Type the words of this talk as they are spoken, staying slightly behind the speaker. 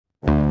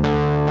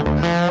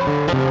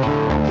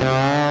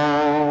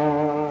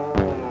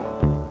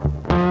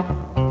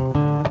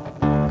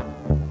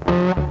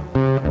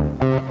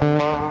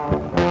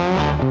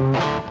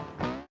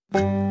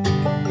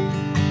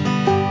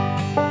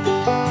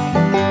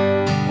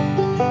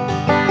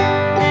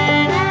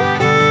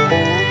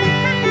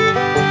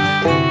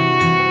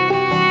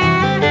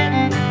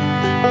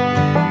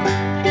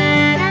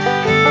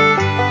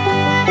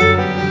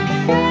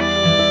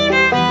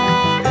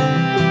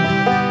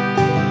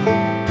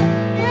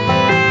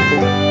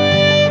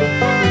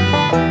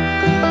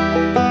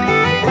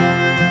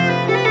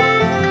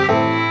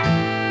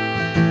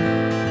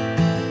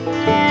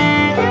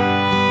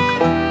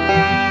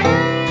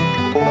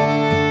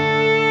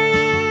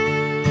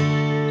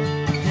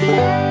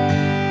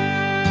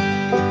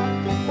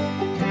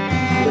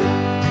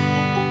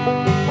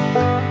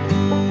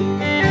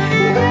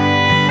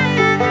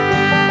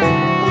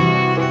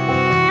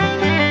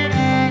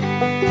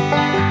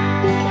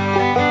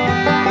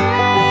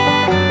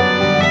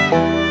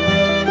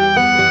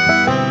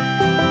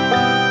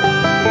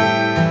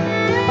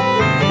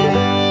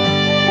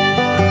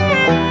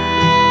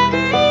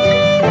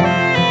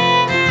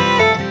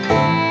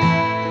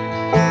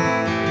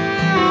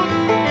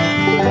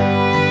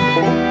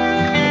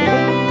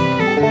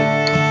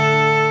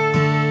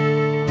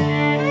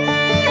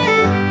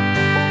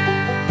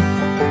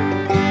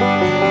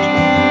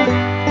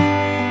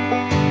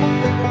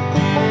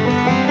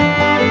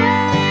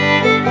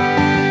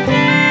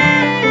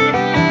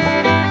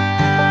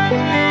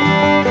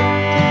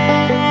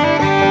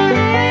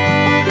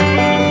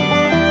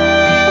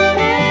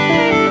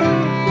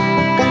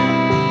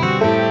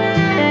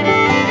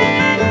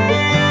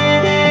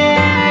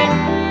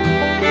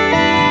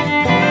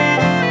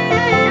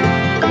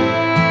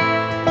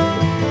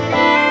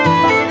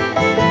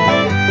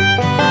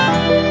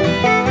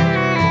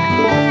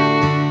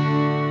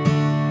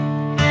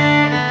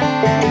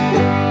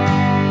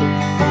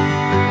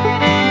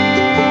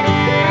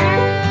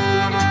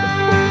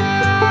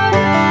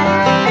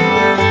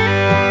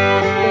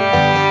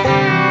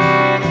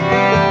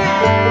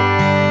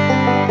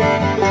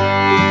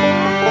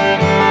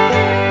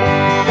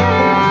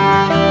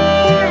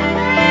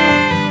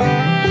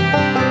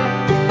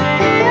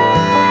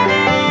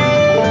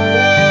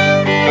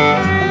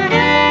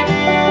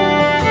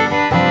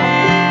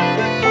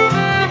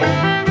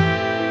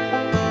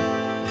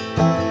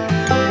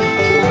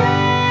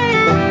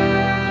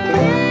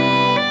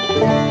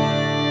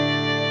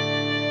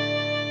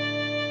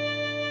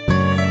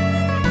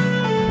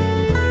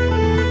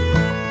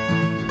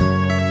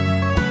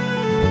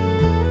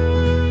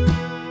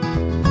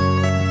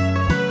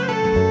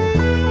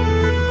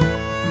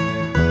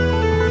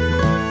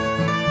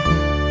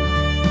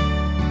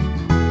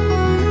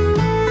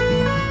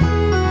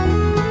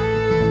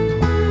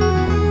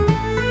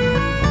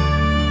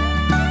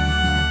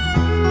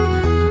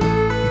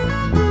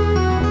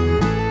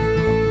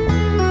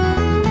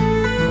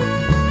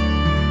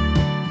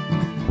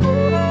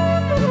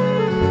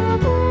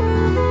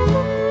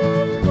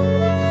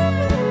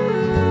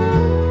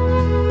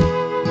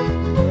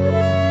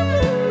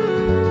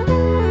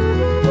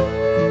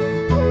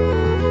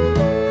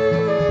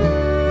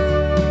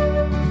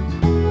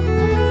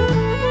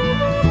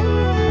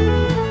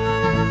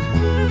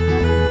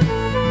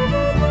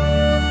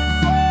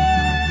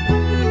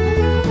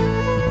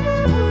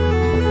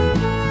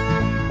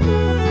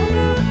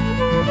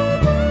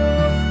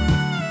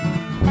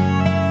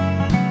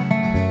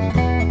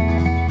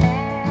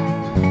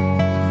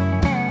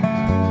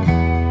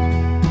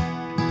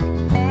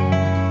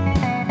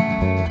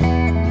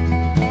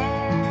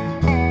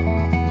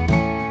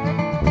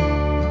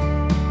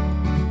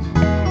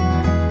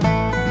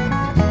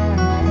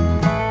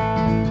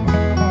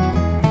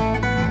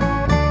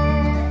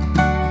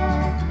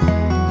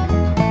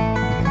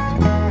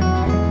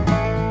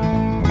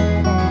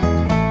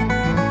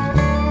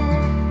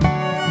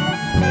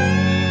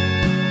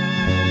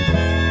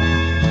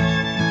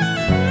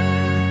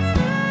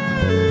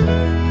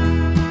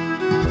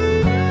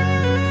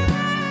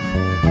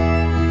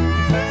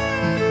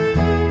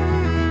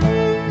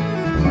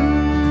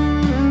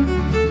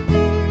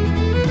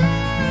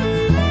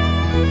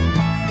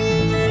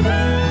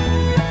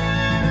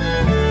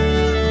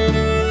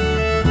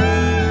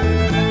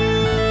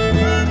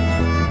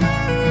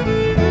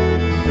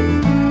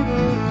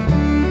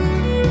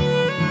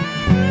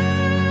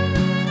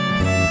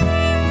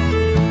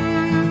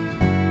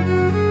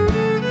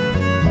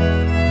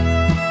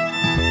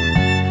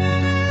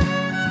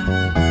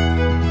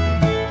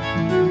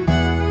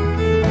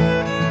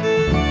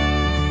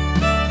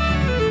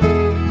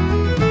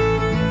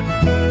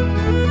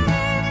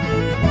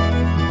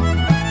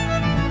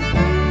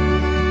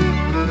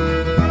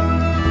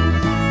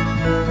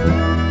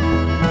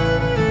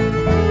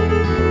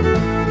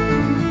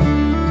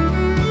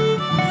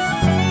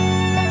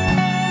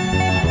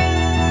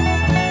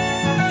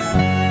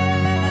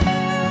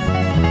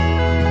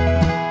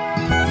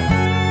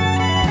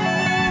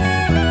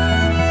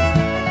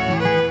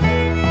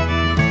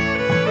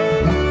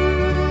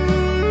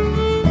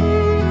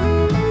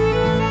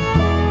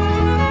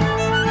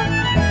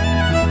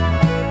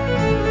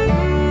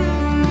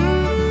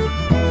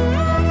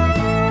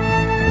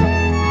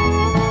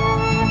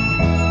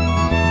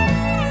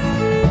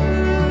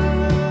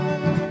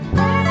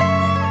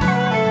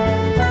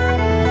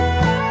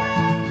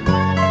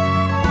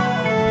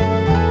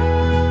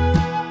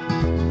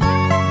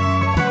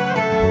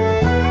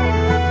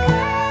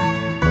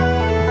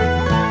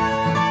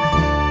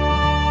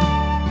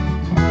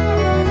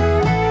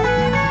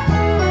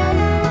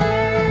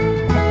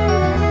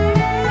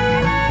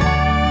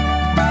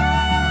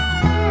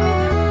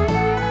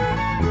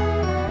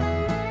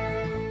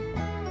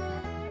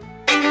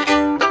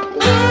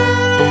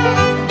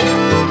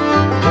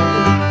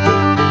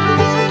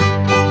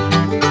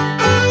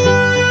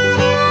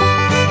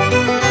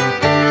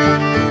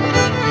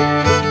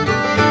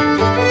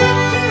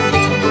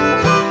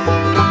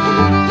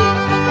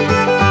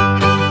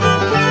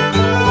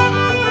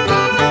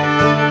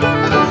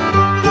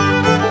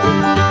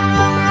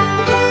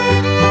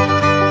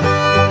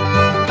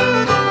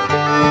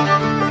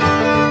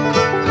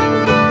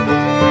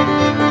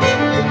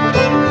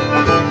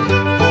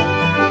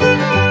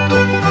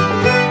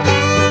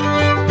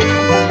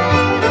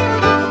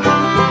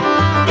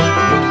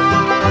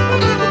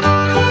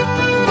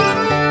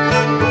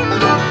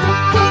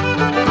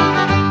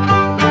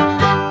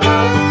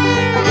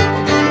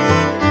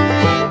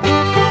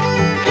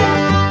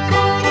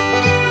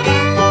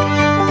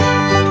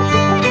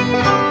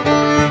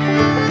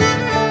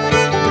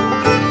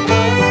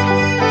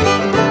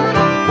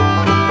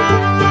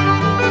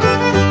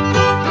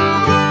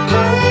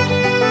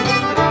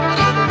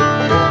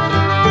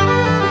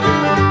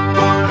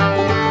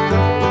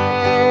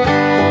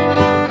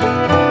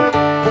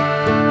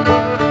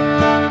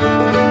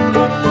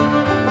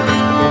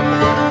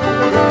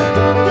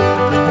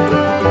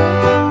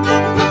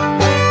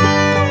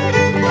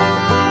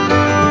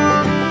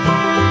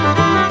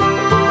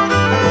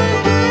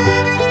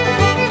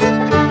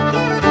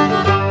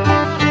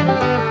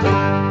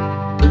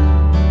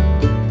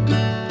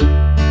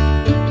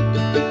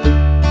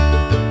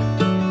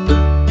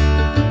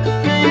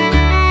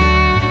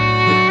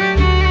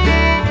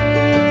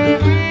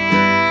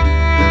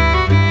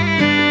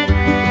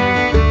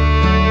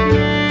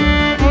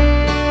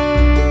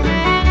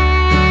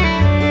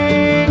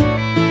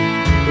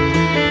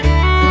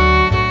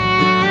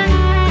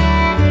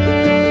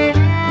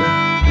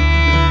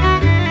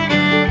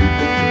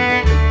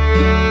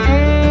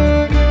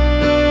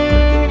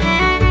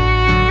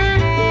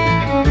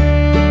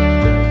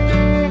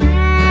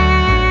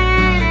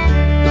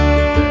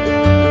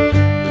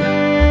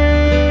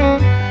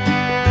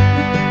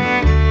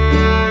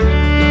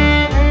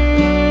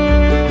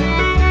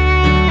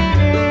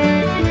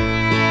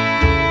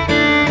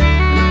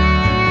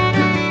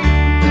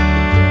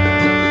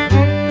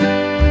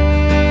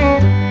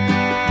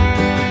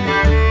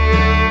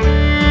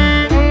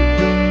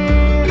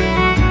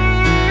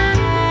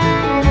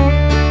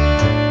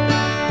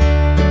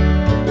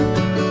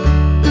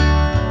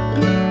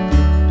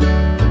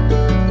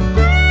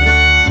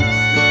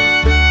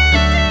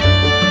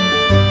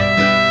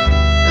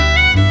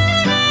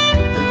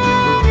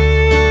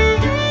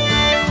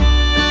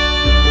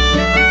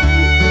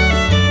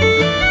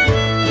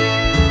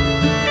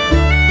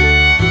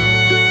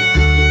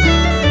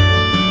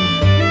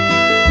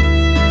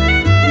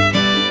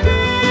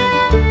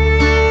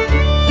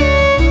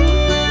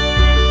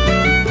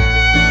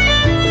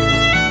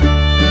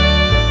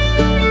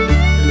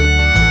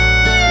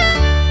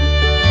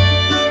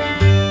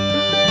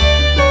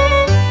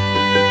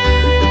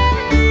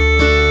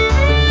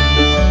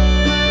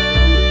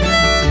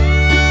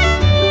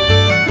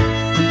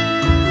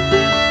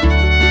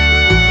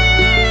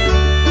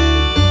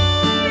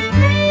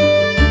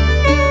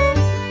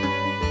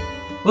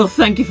Well,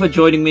 thank you for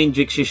joining me in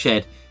Jigsaw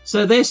Shed.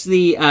 So there's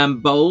the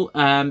bowl.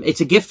 It's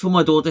a gift for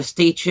my daughter's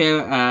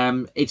teacher.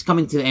 It's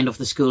coming to the end of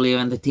the school year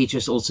and the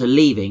teacher's also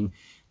leaving.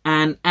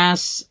 And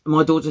as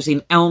my daughter's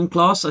in Elm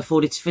class, I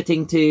thought it's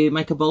fitting to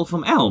make a bowl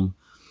from Elm.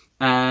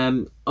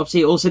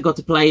 Obviously, also got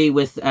to play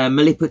with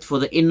Milliput for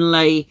the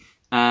inlay.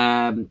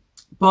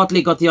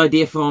 Partly got the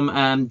idea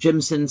from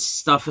Jimson's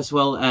stuff as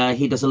well.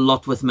 He does a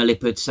lot with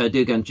Milliput, so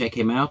do go and check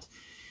him out.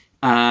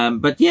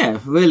 But yeah,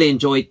 really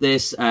enjoyed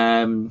this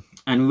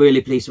and really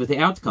pleased with the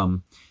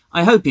outcome.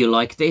 I hope you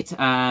liked it.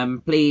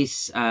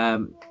 Please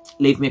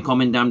leave me a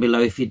comment down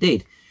below if you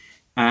did.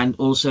 And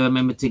also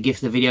remember to give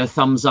the video a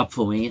thumbs up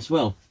for me as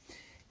well.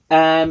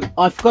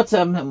 I've got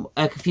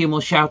a few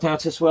more shout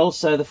outs as well.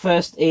 So the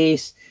first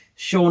is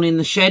Sean in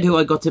the Shed, who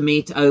I got to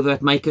meet over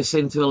at Maker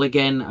Central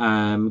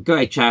again.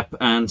 Great chap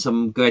and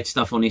some great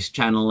stuff on his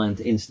channel and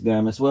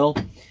Instagram as well.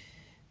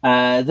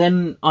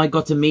 Then I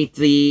got to meet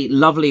the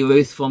lovely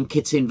Ruth from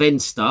Kids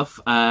Invent Stuff.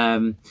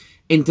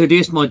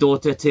 Introduced my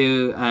daughter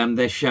to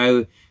their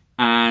show,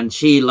 and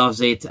she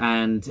loves it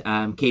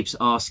and keeps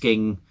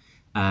asking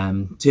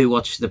to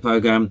watch the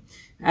program.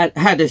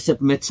 Had to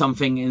submit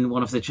something in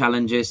one of the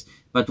challenges,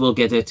 but we'll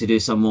get her to do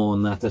some more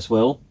on that as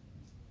well.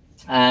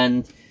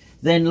 And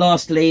then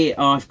lastly,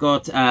 I've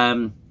got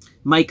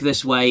Make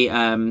This Way.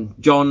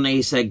 John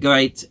is a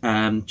great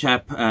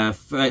chap,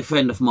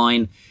 friend of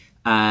mine,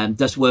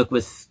 does work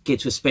with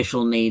kids with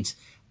special needs,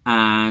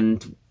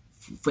 and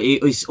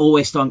he's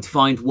always trying to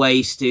find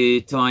ways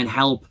to try and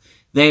help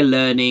their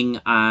learning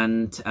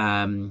and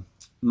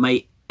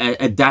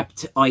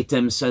adapt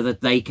items so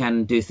that they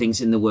can do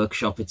things in the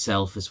workshop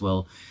itself as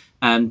well.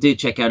 Do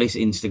check out his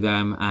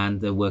Instagram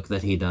and the work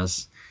that he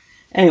does.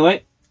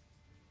 Anyway,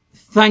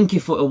 thank you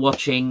for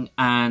watching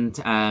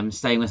and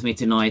staying with me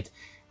tonight.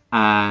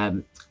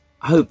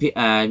 Hope you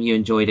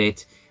enjoyed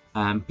it.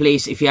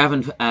 Please, if you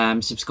haven't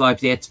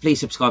subscribed yet,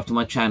 please subscribe to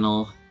my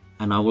channel,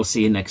 and I will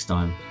see you next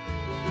time.